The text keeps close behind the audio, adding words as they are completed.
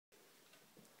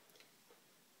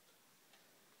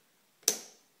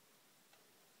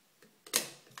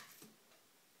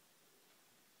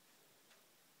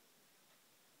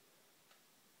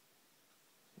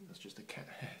just a cat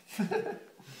hair.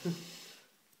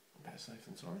 Better safe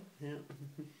than sorry. Yeah.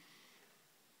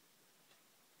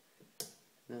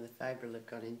 No, the fibre will have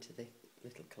gone into the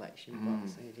little collection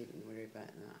box, so you didn't worry about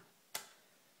that.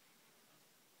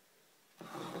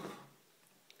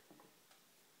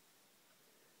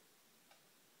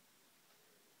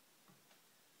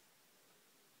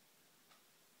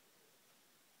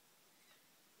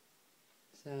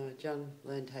 So John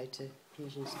learned how to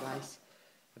fusion splice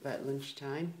about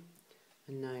lunchtime,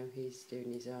 and now he's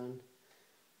doing his own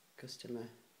customer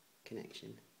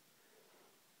connection.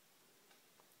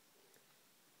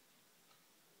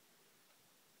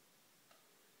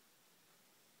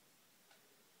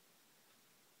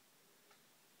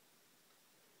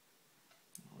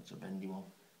 Oh, it's a bendy one.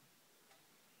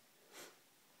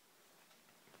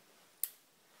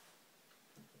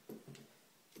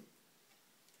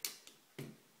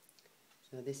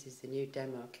 So this is the new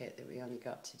demo kit that we only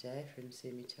got today from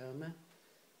Sumitomo.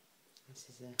 This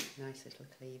is a nice little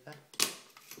cleaver.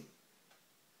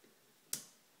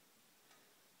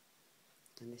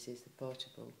 And this is the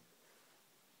portable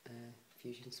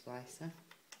fusion splicer.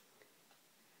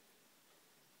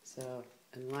 So,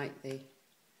 unlike the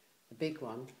big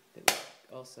one that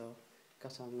we also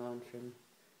got on loan from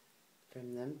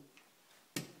them,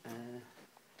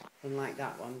 unlike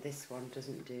that one, this one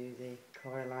doesn't do the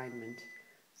core alignment.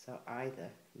 So either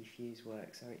your fuse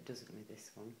works or it doesn't with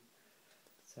this one.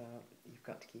 So you've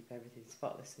got to keep everything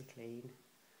spotlessly clean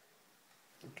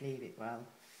and cleave it well.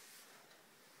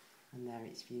 And there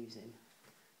it's fusing.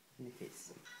 And if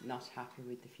it's not happy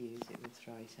with the fuse, it will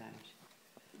throw it out.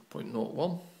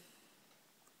 0.01.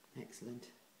 Excellent.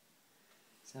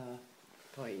 So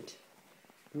 0.01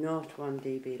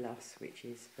 dB loss, which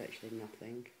is virtually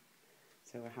nothing.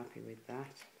 So we're happy with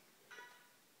that.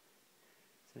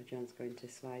 So John's going to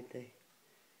slide the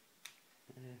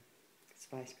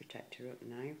splice protector up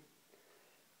now.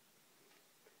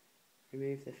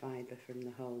 Remove the fibre from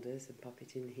the holders and pop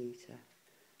it in the heater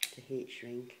to heat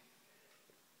shrink.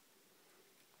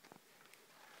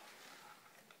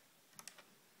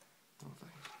 Oh,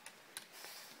 thanks.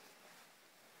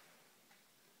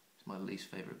 It's my least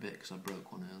favourite bit because I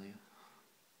broke one earlier.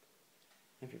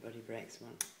 Everybody breaks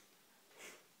one.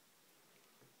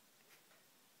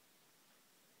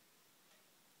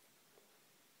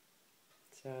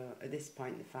 So at this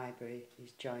point the fibre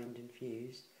is joined and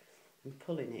fused, and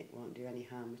pulling it won't do any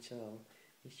harm at all.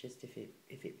 It's just if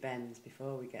it bends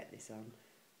before we get this on,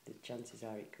 the chances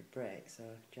are it could break.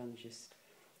 So John's just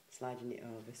sliding it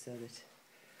over so that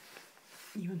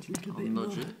you want a little bit more. I'll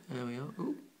nudge it. There we are.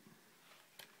 Ooh.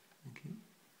 Thank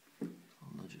you.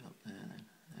 I'll nudge it up there then.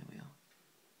 There we are.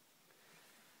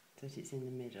 So that it's in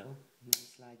the middle, and then he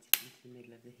slides it into the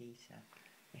middle of the heater.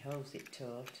 He holds it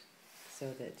taut so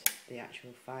that the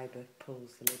actual fibre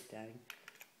pulls the lid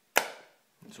down.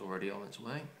 It's already on its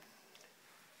way.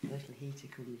 The little heater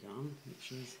comes on,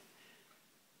 which is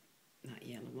that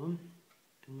yellow one,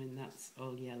 and when that's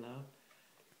all yellow,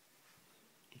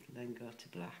 it'll then go to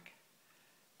black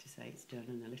to say it's done,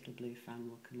 and a little blue fan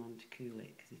will come on to cool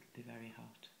it because it'll be very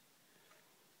hot.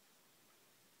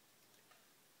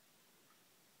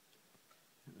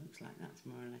 It looks like that's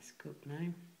more or less cooked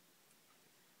now.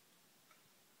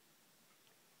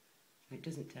 So it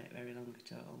doesn't take very long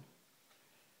at all,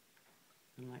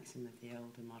 unlike some of the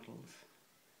older models.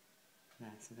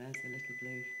 There, so there's the little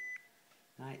blue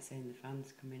light saying the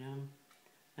fan's coming on,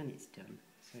 and it's done.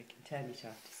 So we can turn it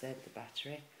off to save the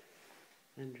battery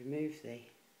and remove the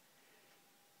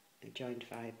joined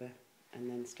fibre, and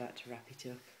then start to wrap it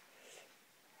up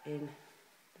in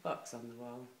the box on the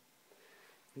wall.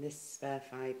 And this spare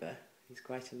fibre is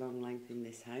quite a long length in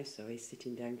this house, so he's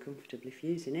sitting down comfortably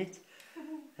fusing it.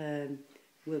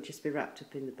 Will just be wrapped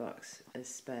up in the box as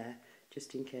spare,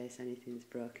 just in case anything's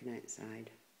broken outside.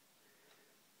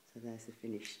 So there's the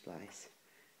finished splice.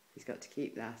 He's got to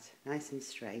keep that nice and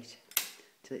straight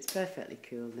till it's perfectly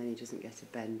cool, and then he doesn't get a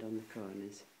bend on the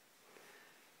corners.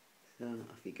 So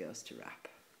off he goes to wrap.